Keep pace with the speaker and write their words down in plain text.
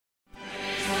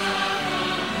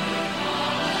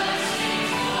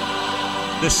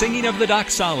The singing of the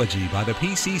doxology by the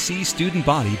PCC student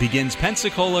body begins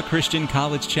Pensacola Christian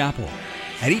College Chapel.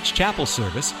 At each chapel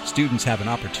service, students have an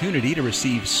opportunity to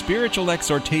receive spiritual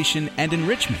exhortation and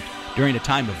enrichment during a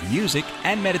time of music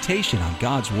and meditation on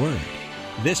God's Word.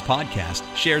 This podcast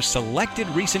shares selected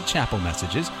recent chapel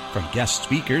messages from guest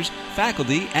speakers,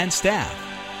 faculty, and staff.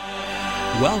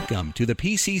 Welcome to the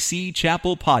PCC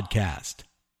Chapel Podcast.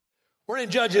 We're in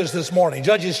Judges this morning,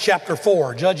 Judges chapter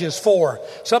 4, Judges 4.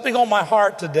 Something on my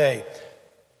heart today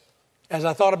as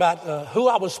I thought about who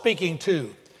I was speaking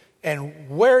to and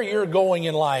where you're going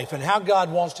in life and how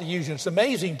God wants to use you. It's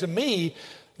amazing to me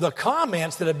the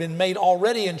comments that have been made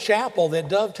already in chapel that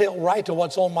dovetail right to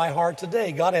what's on my heart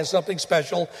today. God has something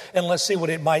special, and let's see what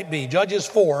it might be. Judges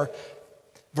 4,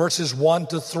 verses 1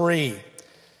 to 3.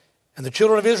 And the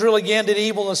children of Israel again did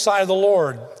evil in the sight of the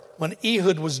Lord when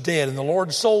Ehud was dead, and the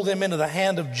Lord sold them into the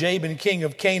hand of Jabin, king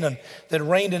of Canaan, that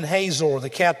reigned in Hazor, the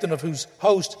captain of whose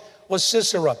host was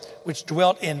Sisera, which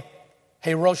dwelt in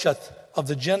Harosheth of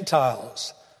the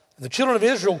Gentiles. And the children of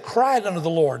Israel cried unto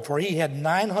the Lord, for he had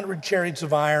 900 chariots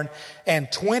of iron,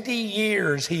 and 20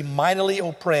 years he mightily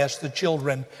oppressed the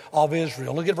children of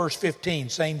Israel. Look at verse 15,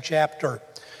 same chapter.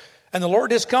 And the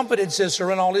Lord discomfited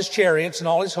Sisera and all his chariots and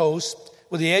all his hosts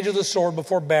with the edge of the sword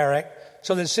before Barak,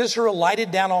 so that Sisera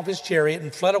lighted down off his chariot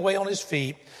and fled away on his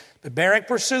feet. But Barak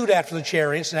pursued after the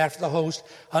chariots and after the host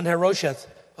unto Harosheth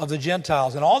of the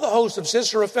Gentiles. And all the host of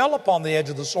Sisera fell upon the edge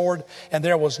of the sword, and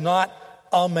there was not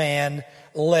a man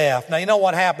left. Now, you know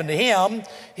what happened to him?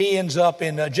 He ends up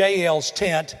in Jael's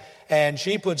tent, and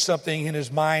she put something in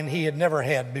his mind he had never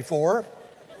had before.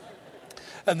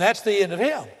 And that's the end of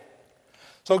him.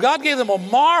 So God gave them a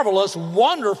marvelous,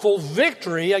 wonderful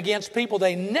victory against people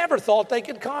they never thought they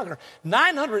could conquer.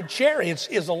 900 chariots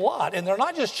is a lot, and they're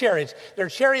not just chariots, they're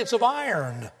chariots of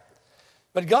iron.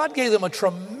 But God gave them a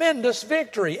tremendous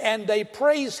victory, and they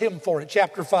praised him for it.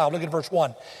 Chapter 5, look at verse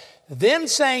 1. Then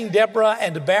sang Deborah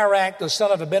and Barak, the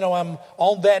son of Abinoam,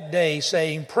 on that day,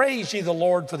 saying, Praise ye the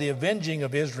Lord for the avenging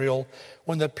of Israel,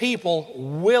 when the people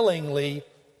willingly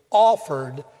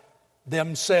offered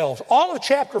themselves. All of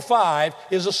chapter 5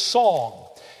 is a song.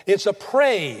 It's a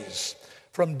praise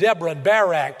from Deborah and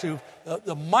Barak to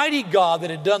the mighty God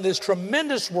that had done this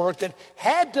tremendous work that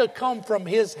had to come from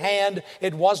his hand.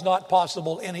 It was not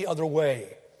possible any other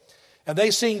way. And they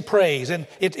sing praise. And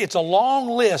it's a long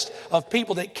list of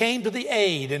people that came to the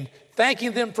aid and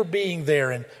thanking them for being there.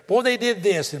 And boy, they did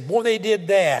this and boy, they did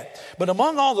that. But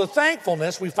among all the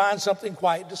thankfulness, we find something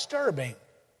quite disturbing.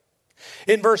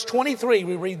 In verse 23,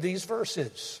 we read these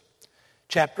verses.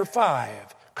 Chapter 5,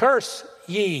 Curse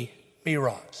ye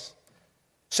Meroz,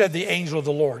 said the angel of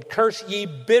the Lord. Curse ye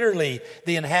bitterly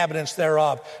the inhabitants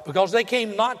thereof, because they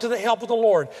came not to the help of the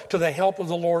Lord, to the help of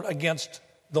the Lord against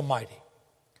the mighty.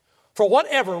 For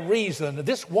whatever reason,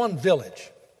 this one village,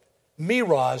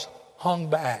 Meroz, hung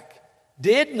back,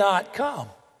 did not come.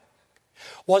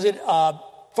 Was it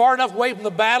far enough away from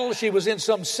the battle? She was in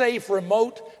some safe,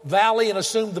 remote valley and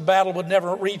assumed the battle would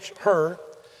never reach her.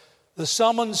 The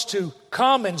summons to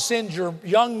come and send your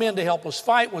young men to help us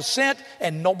fight was sent,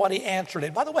 and nobody answered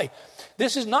it. By the way,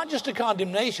 this is not just a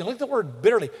condemnation. Look at the word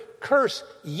bitterly. Curse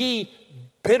ye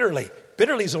bitterly.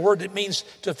 Bitterly is a word that means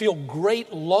to feel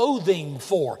great loathing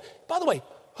for. By the way,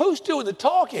 who's doing the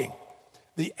talking?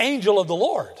 The angel of the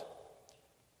Lord.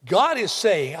 God is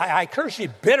saying, I curse you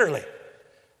bitterly.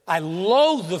 I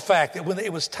loathe the fact that when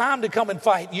it was time to come and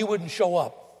fight, you wouldn't show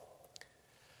up.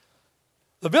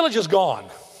 The village is gone.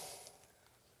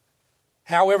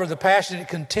 However, the passionate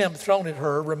contempt thrown at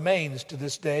her remains to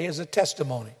this day as a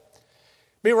testimony.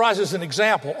 Meroz is an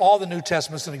example. All the New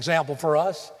Testament's an example for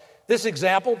us. This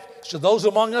example is to those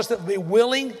among us that will be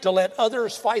willing to let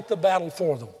others fight the battle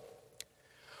for them.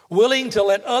 Willing to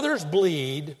let others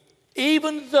bleed,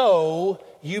 even though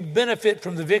you benefit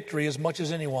from the victory as much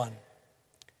as anyone.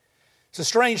 It's a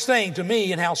strange thing to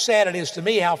me, and how sad it is to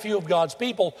me how few of God's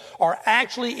people are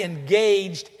actually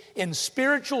engaged in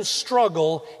spiritual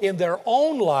struggle in their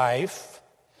own life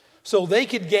so they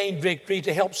could gain victory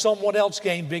to help someone else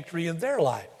gain victory in their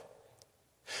life.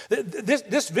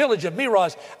 This village of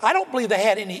Meroz, I don't believe they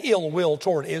had any ill will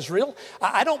toward Israel.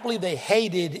 I don't believe they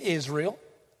hated Israel.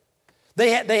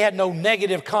 They had no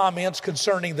negative comments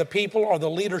concerning the people or the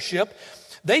leadership.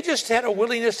 They just had a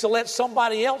willingness to let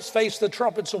somebody else face the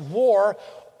trumpets of war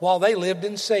while they lived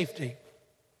in safety.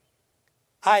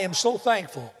 I am so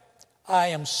thankful. I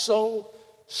am so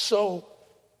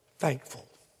thankful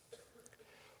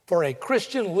for a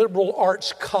Christian liberal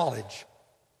arts college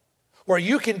where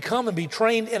you can come and be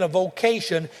trained in a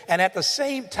vocation and at the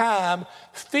same time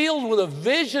filled with a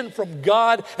vision from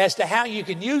God as to how you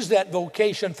can use that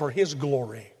vocation for His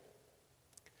glory.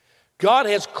 God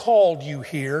has called you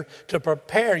here to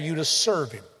prepare you to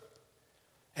serve Him.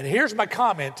 And here's my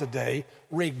comment today,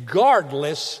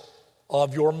 regardless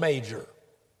of your major,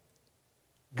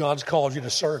 God's called you to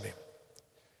serve Him.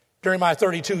 During my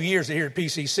 32 years here at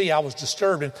PCC, I was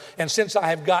disturbed. And since I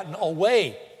have gotten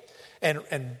away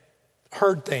and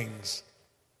heard things,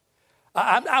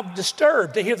 I'm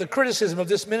disturbed to hear the criticism of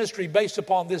this ministry based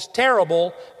upon this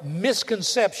terrible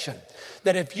misconception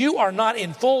that if you are not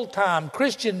in full-time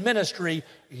Christian ministry,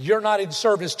 you're not in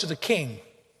service to the King.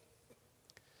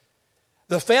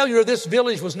 The failure of this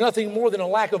village was nothing more than a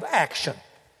lack of action.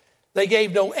 They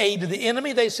gave no aid to the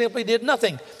enemy. They simply did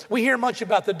nothing. We hear much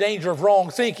about the danger of wrong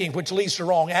thinking, which leads to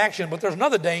wrong action, but there's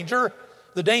another danger,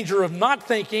 the danger of not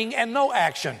thinking and no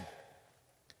action.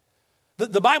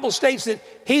 The Bible states that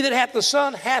he that hath the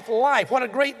Son hath life. What a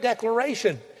great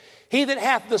declaration. He that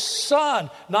hath the Son,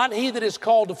 not he that is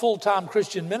called to full-time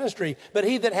Christian ministry, but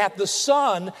he that hath the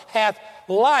Son hath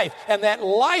life. And that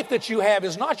life that you have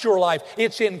is not your life.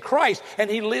 It's in Christ, and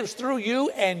He lives through you,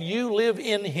 and you live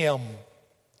in Him.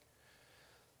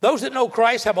 Those that know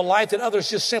Christ have a life that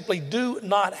others just simply do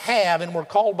not have, and we're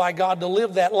called by God to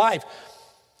live that life.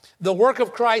 The work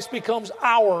of Christ becomes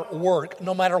our work,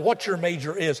 no matter what your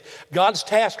major is. God's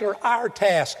tasks are our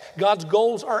tasks. God's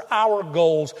goals are our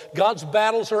goals. God's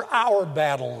battles are our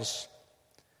battles,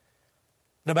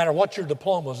 no matter what your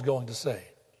diploma is going to say.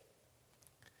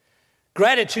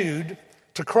 Gratitude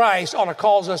to Christ ought to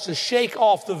cause us to shake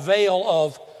off the veil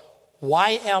of,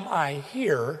 why am I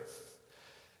here?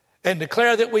 And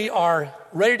declare that we are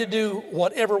ready to do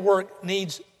whatever work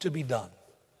needs to be done.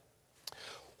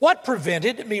 What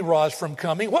prevented Meroz from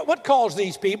coming? What caused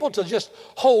these people to just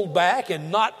hold back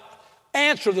and not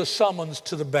answer the summons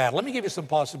to the battle? Let me give you some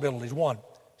possibilities. One,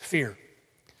 fear.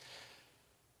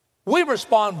 We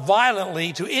respond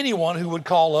violently to anyone who would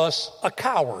call us a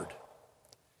coward.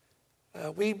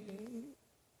 We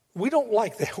don't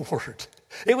like that word.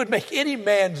 It would make any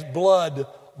man's blood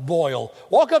boil.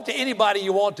 Walk up to anybody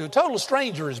you want to. A total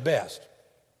stranger is best.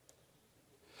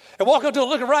 And walk up to them,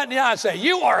 look them right in the eye and say,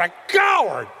 "You are a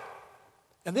coward,"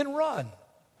 and then run.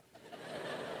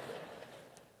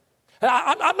 And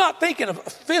I'm not thinking of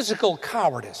physical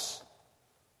cowardice,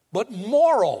 but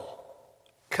moral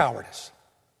cowardice.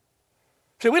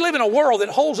 See, we live in a world that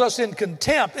holds us in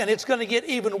contempt, and it's going to get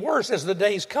even worse as the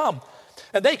days come.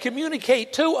 And they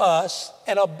communicate to us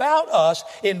and about us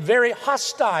in very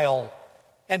hostile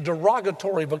and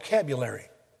derogatory vocabulary.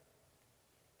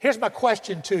 Here's my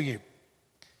question to you.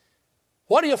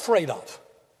 What are you afraid of?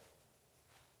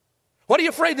 What are you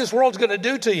afraid this world's going to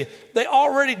do to you? They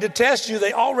already detest you.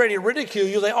 They already ridicule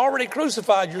you. They already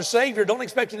crucified your Savior. Don't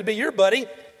expect him to be your buddy.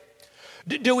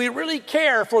 Do we really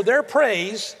care for their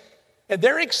praise and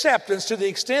their acceptance to the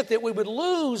extent that we would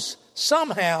lose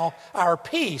somehow our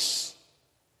peace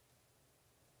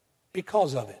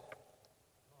because of it?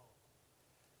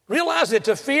 Realize that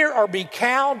to fear or be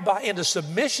cowed into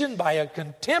submission by a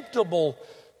contemptible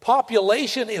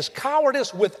population is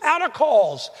cowardice without a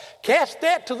cause. Cast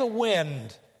that to the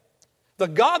wind. The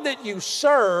God that you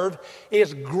serve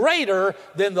is greater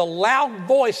than the loud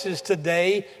voices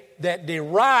today that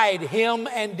deride him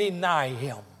and deny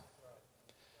him.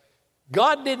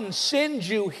 God didn't send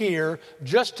you here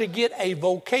just to get a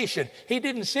vocation. He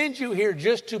didn't send you here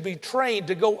just to be trained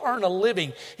to go earn a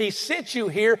living. He sent you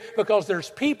here because there's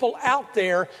people out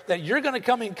there that you're going to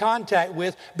come in contact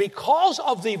with because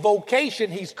of the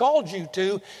vocation He's called you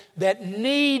to that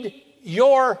need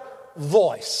your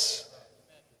voice.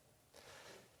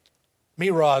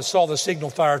 Meroz saw the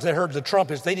signal fires. They heard the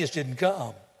trumpets. They just didn't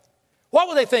come. What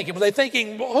were they thinking? Were they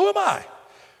thinking, well, who am I?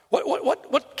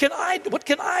 What can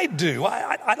I do?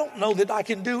 I don't know that I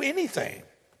can do anything.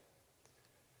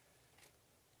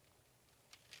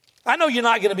 I know you're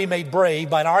not going to be made brave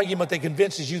by an argument that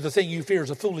convinces you the thing you fear is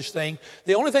a foolish thing.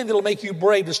 The only thing that will make you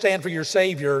brave to stand for your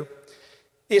Savior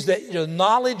is that the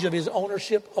knowledge of His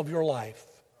ownership of your life.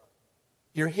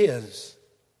 You're His.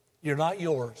 You're not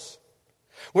yours.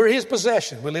 We're His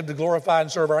possession. We live to glorify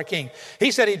and serve our King. He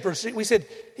said He said,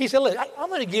 look, I'm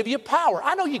going to give you power.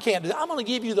 I know you can't do that. I'm going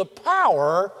to give you the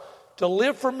power to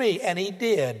live for me. And He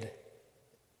did.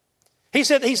 He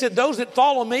said, those that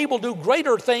follow me will do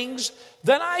greater things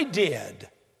than I did.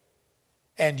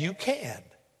 And you can.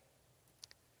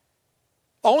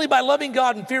 Only by loving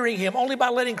God and fearing Him, only by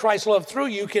letting Christ's love through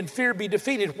you can fear be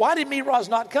defeated. Why did Meroz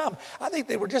not come? I think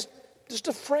they were just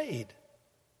afraid.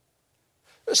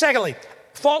 Secondly,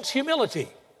 false humility.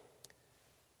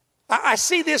 I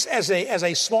see this as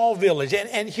a small village,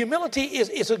 and humility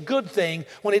is a good thing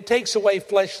when it takes away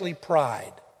fleshly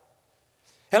pride.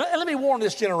 And let me warn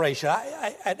this generation,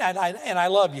 and I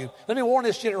love you. Let me warn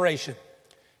this generation.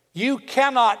 You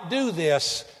cannot do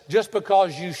this just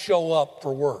because you show up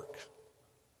for work.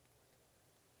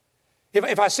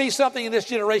 If I see something in this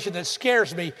generation that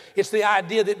scares me, it's the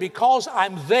idea that because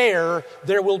I'm there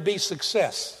will be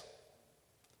success.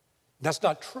 That's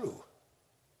not true.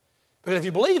 Because if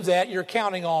you believe that, you're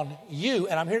counting on you.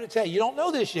 And I'm here to tell you, you don't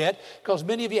know this yet because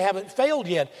many of you haven't failed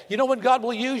yet. You know when God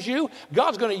will use you?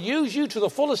 God's going to use you to the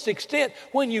fullest extent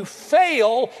when you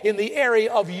fail in the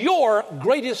area of your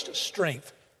greatest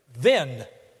strength. Then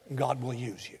God will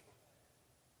use you.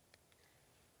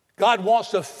 God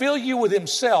wants to fill you with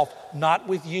himself, not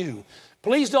with you.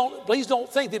 Please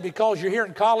don't think that because you're here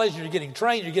in college, you're getting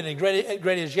trained, you're getting a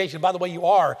great education. By the way, you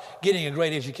are getting a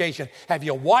great education. Have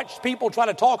you watched people try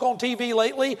to talk on TV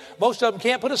lately? Most of them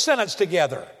can't put a sentence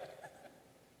together.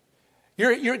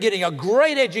 You're getting a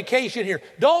great education here.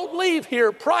 Don't leave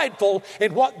here prideful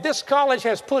in what this college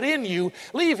has put in you.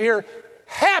 Leave here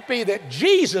happy that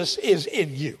Jesus is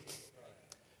in you.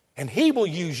 And he will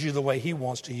use you the way he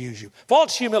wants to use you.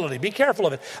 False humility, be careful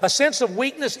of it. A sense of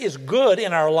weakness is good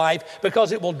in our life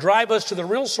because it will drive us to the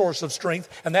real source of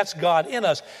strength, and that's God in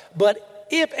us. But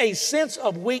if a sense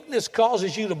of weakness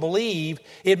causes you to believe,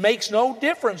 it makes no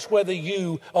difference whether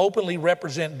you openly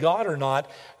represent God or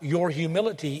not. Your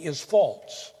humility is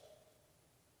false.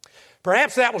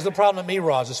 Perhaps that was the problem at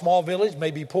Meroz. A small village,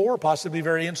 maybe poor, possibly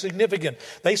very insignificant.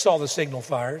 They saw the signal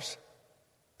fires.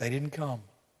 They didn't come.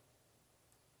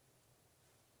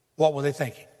 What were they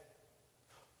thinking?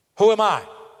 Who am I?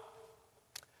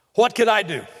 What could I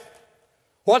do?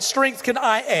 What strength can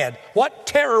I add? What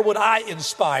terror would I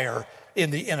inspire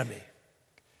in the enemy?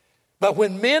 But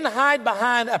when men hide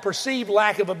behind a perceived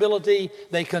lack of ability,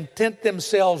 they content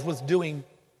themselves with doing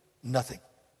nothing.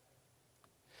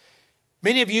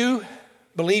 Many of you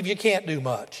believe you can't do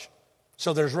much,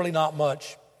 so there's really not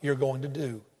much you're going to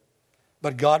do.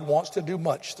 But God wants to do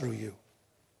much through you.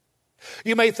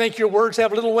 You may think your words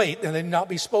have little weight and they need not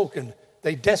be spoken.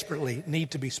 They desperately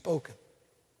need to be spoken.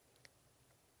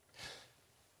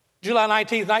 July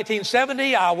 19th,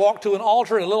 1970, I walked to an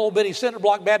altar at a little bitty Center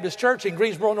Block Baptist Church in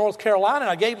Greensboro, North Carolina, and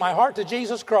I gave my heart to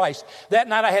Jesus Christ. That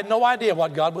night I had no idea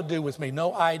what God would do with me,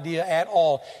 no idea at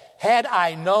all. Had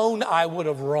I known, I would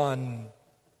have run.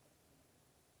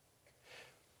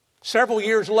 Several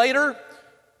years later,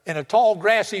 in a tall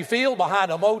grassy field behind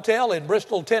a motel in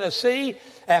Bristol, Tennessee,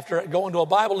 after going to a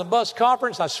Bible and bus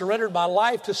conference, I surrendered my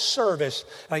life to service.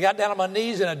 And I got down on my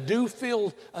knees in a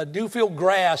dew-filled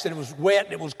grass, and it was wet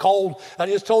and it was cold. I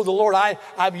just told the Lord,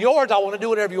 I'm yours. I want to do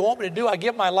whatever you want me to do. I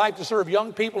give my life to serve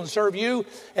young people and serve you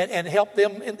and help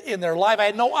them in their life. I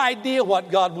had no idea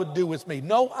what God would do with me.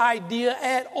 No idea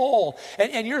at all.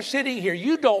 And you're sitting here.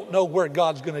 You don't know where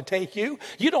God's going to take you.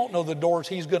 You don't know the doors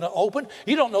he's going to open.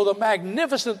 You don't know the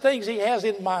magnificent things he has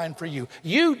in mind for you.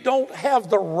 You don't have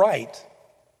the right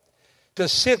to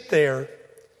sit there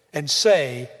and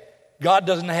say, God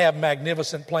doesn't have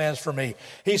magnificent plans for me.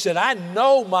 He said, I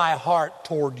know my heart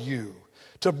toward you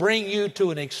to bring you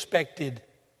to an expected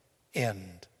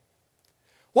end.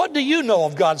 What do you know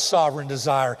of God's sovereign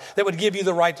desire that would give you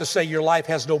the right to say your life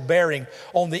has no bearing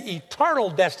on the eternal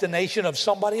destination of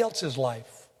somebody else's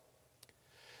life?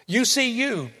 You see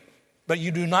you, but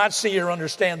you do not see or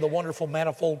understand the wonderful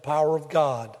manifold power of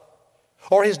God,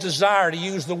 or his desire to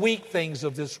use the weak things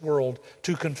of this world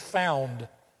to confound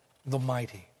the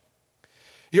mighty.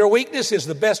 Your weakness is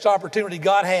the best opportunity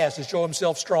God has to show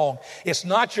himself strong. It's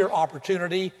not your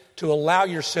opportunity to allow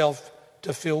yourself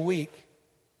to feel weak.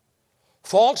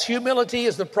 False humility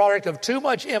is the product of too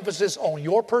much emphasis on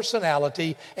your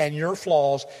personality and your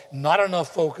flaws, not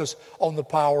enough focus on the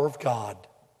power of God.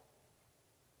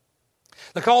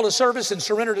 The call to service and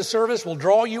surrender to service will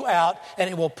draw you out, and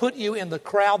it will put you in the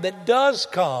crowd that does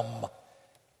come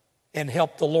and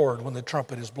help the Lord when the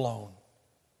trumpet is blown.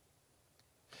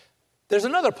 There's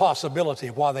another possibility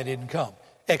of why they didn't come: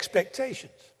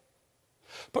 expectations.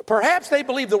 But perhaps they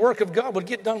believed the work of God would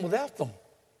get done without them.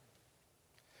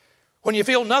 When you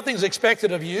feel nothing's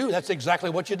expected of you, that's exactly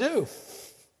what you do.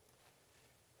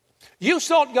 You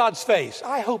sought God's face.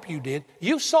 I hope you did.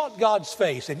 You sought God's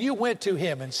face, and you went to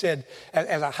him and said,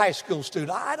 as a high school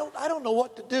student, I don't know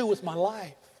what to do with my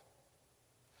life.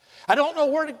 I don't know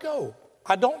where to go.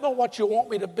 I don't know what you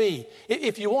want me to be.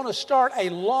 If you want to start a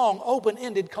long,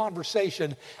 open-ended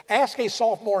conversation, ask a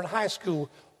sophomore in high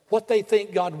school what they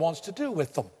think God wants to do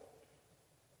with them.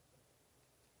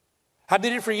 I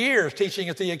did it for years teaching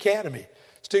at the academy.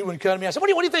 A student would come to me, I said, what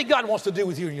do you think God wants to do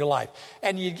with you in your life?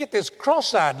 And you get this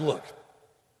cross-eyed look.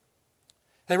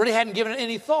 They really hadn't given it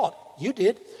any thought. You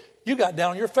did. You got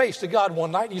down on your face to God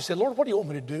one night and you said, Lord, what do you want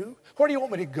me to do? Where do you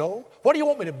want me to go? What do you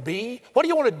want me to be? What do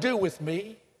you want to do with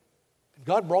me? And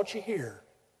God brought you here.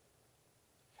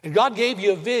 And God gave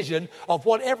you a vision of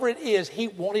whatever it is He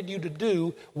wanted you to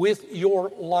do with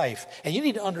your life. And you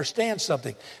need to understand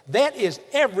something. That is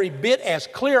every bit as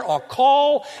clear a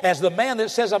call as the man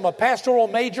that says, I'm a pastoral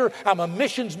major, I'm a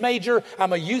missions major,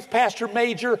 I'm a youth pastor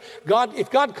major. If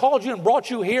God called you and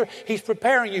brought you here, He's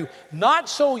preparing you not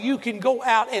so you can go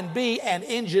out and be an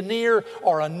engineer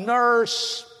or a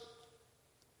nurse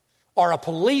or a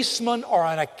policeman or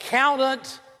an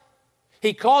accountant.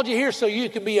 He called you here so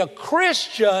you can be a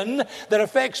Christian that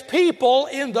affects people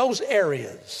in those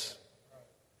areas.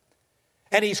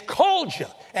 And He's called you,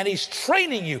 and He's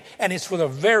training you, and it's with a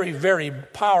very, very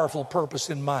powerful purpose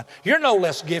in mind. You're no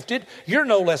less gifted, you're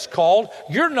no less called,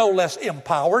 you're no less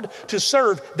empowered to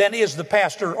serve than is the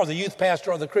pastor or the youth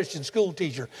pastor or the Christian school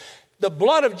teacher. The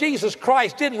blood of Jesus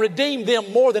Christ didn't redeem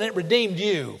them more than it redeemed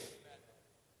you.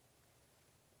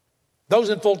 Those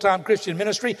in full-time Christian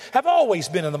ministry have always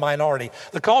been in the minority.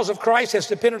 The cause of Christ has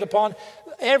depended upon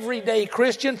everyday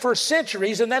Christian for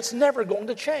centuries, and that's never going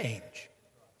to change.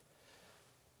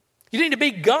 You need to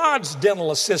be God's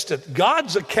dental assistant,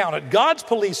 God's accountant, God's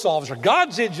police officer,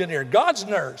 God's engineer, God's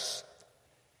nurse.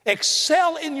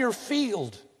 Excel in your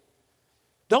field.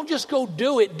 Don't just go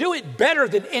do it. Do it better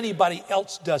than anybody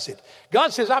else does it.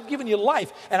 God says, I've given you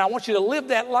life, and I want you to live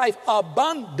that life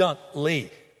abundantly.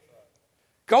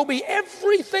 Go be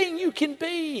everything you can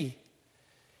be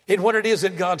in what it is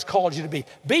that God's called you to be.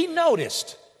 Be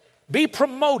noticed. Be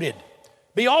promoted.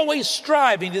 Be always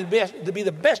striving to be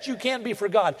the best you can be for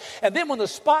God. And then when the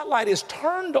spotlight is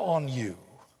turned on you,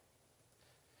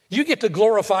 you get to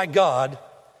glorify God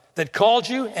that called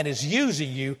you and is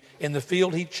using you in the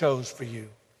field He chose for you.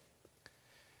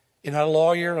 You're not a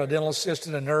lawyer, a dental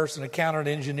assistant, a nurse, an accountant,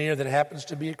 an engineer that happens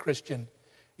to be a Christian.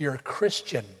 You're a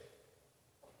Christian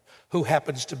who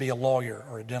happens to be a lawyer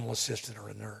or a dental assistant or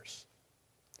a nurse.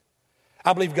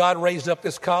 I believe God raised up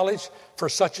this college for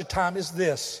such a time as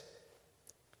this.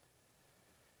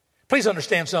 Please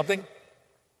understand something.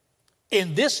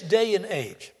 In this day and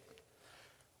age,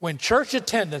 when church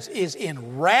attendance is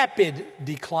in rapid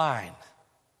decline,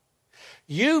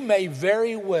 you may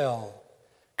very well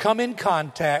come in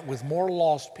contact with more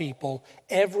lost people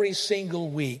every single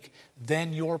week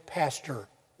than your pastor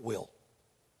will.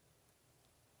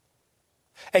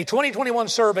 A 2021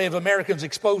 survey of Americans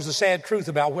exposed the sad truth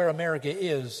about where America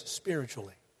is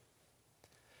spiritually.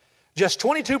 Just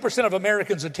 22% of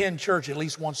Americans attend church at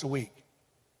least once a week.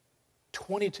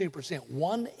 22%.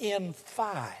 1 in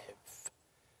 5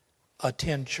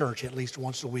 attend church at least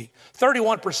once a week.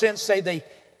 31% say they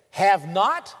have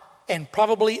not and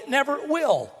probably never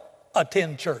will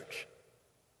attend church.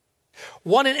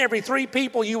 1 in every 3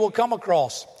 people you will come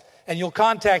across, and you'll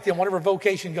contact them, whatever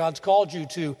vocation God's called you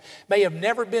to, may have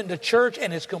never been to church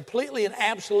and is completely and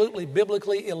absolutely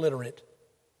biblically illiterate.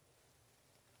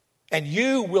 And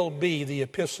you will be the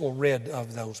epistle read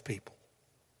of those people.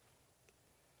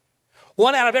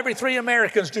 1 out of every 3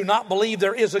 Americans do not believe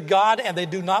there is a God, and they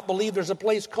do not believe there's a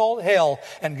place called hell.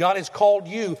 And God has called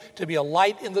you to be a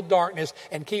light in the darkness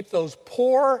and keep those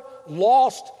poor,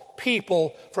 lost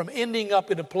people from ending up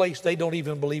in a place they don't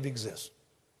even believe exists.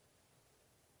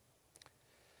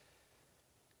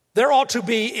 There ought to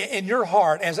be in your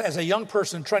heart, as a young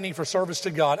person training for service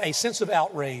to God, a sense of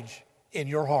outrage in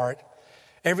your heart.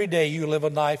 Every day you live a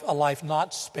life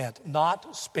not spent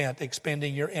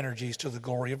expending your energies to the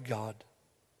glory of God.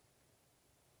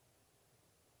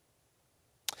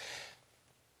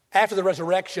 After the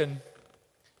resurrection,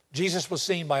 Jesus was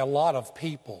seen by a lot of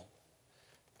people.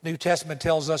 New Testament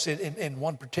tells us in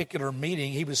one particular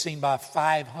meeting, He was seen by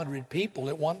 500 people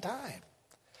at one time.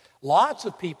 Lots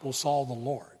of people saw the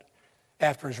Lord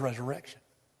after His resurrection.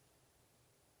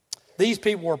 These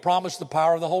people were promised the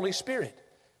power of the Holy Spirit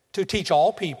to teach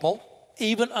all people,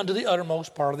 even unto the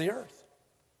uttermost part of the earth.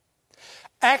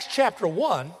 Acts chapter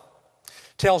 1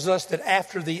 tells us that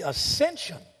after the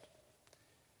ascension,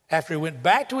 after He went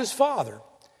back to His Father,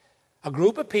 a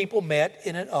group of people met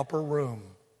in an upper room.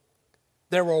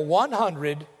 There were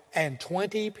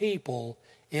 120 people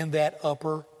in that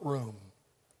upper room.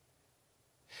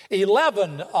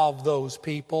 11 of those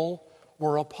people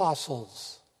were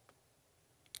apostles.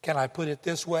 Can I put it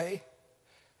this way?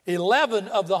 11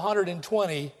 of the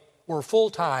 120 were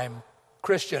full-time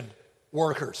Christian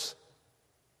workers.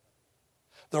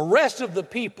 The rest of the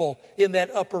people in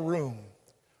that upper room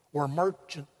were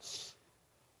merchants,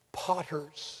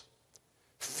 potters,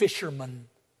 fishermen,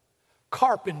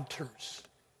 carpenters.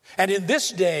 And in this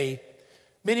day,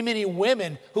 many, many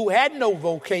women who had no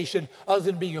vocation other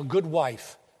than being a good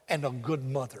wife and a good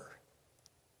mother.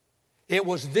 It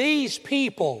was these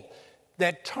people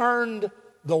that turned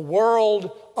the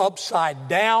world upside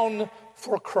down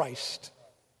for Christ.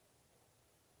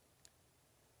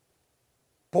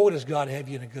 Boy, does God have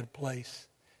you in a good place.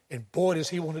 And boy, does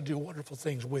He want to do wonderful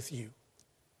things with you.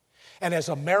 And as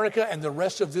America and the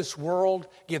rest of this world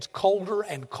gets colder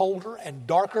and colder and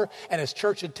darker, and as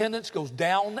church attendance goes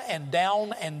down and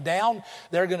down and down,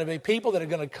 there are going to be people that are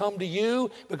going to come to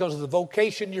you because of the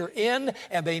vocation you're in,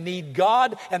 and they need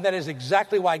God, and that is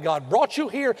exactly why God brought you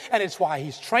here, and it's why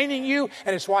He's training you,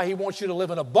 and it's why He wants you to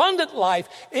live an abundant life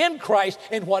in Christ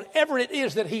in whatever it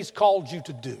is that He's called you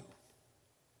to do.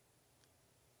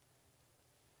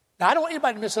 Now, I don't want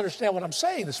anybody to misunderstand what I'm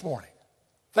saying this morning.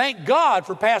 Thank God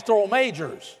for pastoral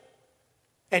majors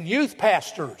and youth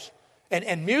pastors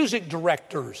and music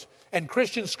directors and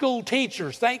Christian school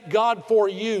teachers. Thank God for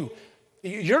you.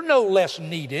 You're no less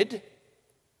needed.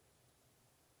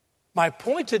 My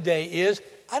point today is,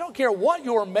 I don't care what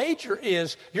your major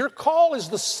is, your call is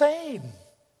the same.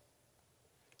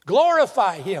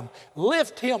 Glorify Him,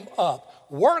 lift Him up,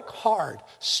 work hard,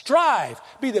 strive,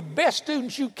 be the best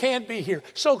students you can be here.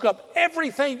 Soak up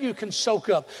everything you can soak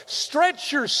up.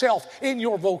 Stretch yourself in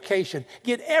your vocation.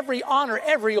 Get every honor,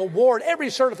 every award, every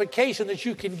certification that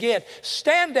you can get.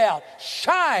 Stand out,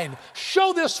 shine,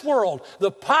 show this world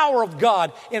the power of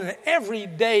God in an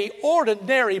everyday,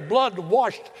 ordinary,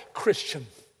 blood-washed Christian.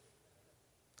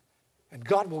 And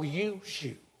God will use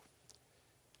you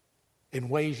in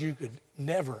ways you could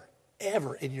never,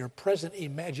 ever in your present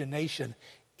imagination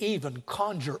even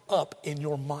conjure up in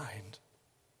your mind.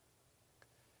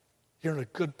 You're in a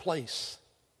good place.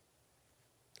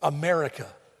 America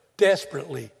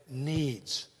desperately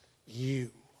needs you.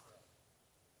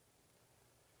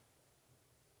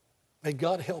 May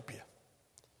God help you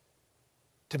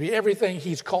to be everything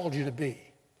He's called you to be.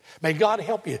 May God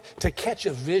help you to catch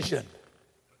a vision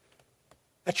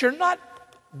that you're not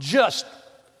just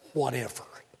whatever.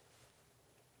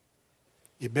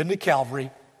 You've been to Calvary.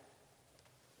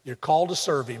 You're called to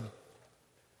serve Him.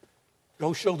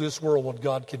 Go show this world what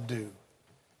God can do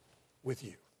with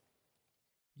you.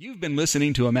 You've been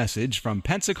listening to a message from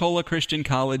Pensacola Christian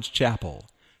College Chapel.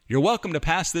 You're welcome to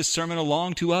pass this sermon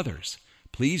along to others.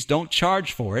 Please don't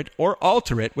charge for it or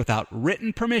alter it without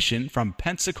written permission from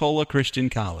Pensacola Christian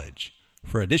College.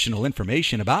 For additional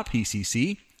information about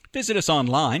PCC, visit us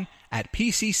online at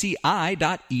pcci.edu.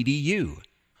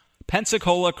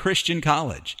 Pensacola Christian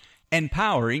College,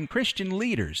 empowering Christian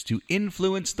leaders to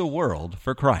influence the world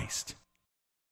for Christ.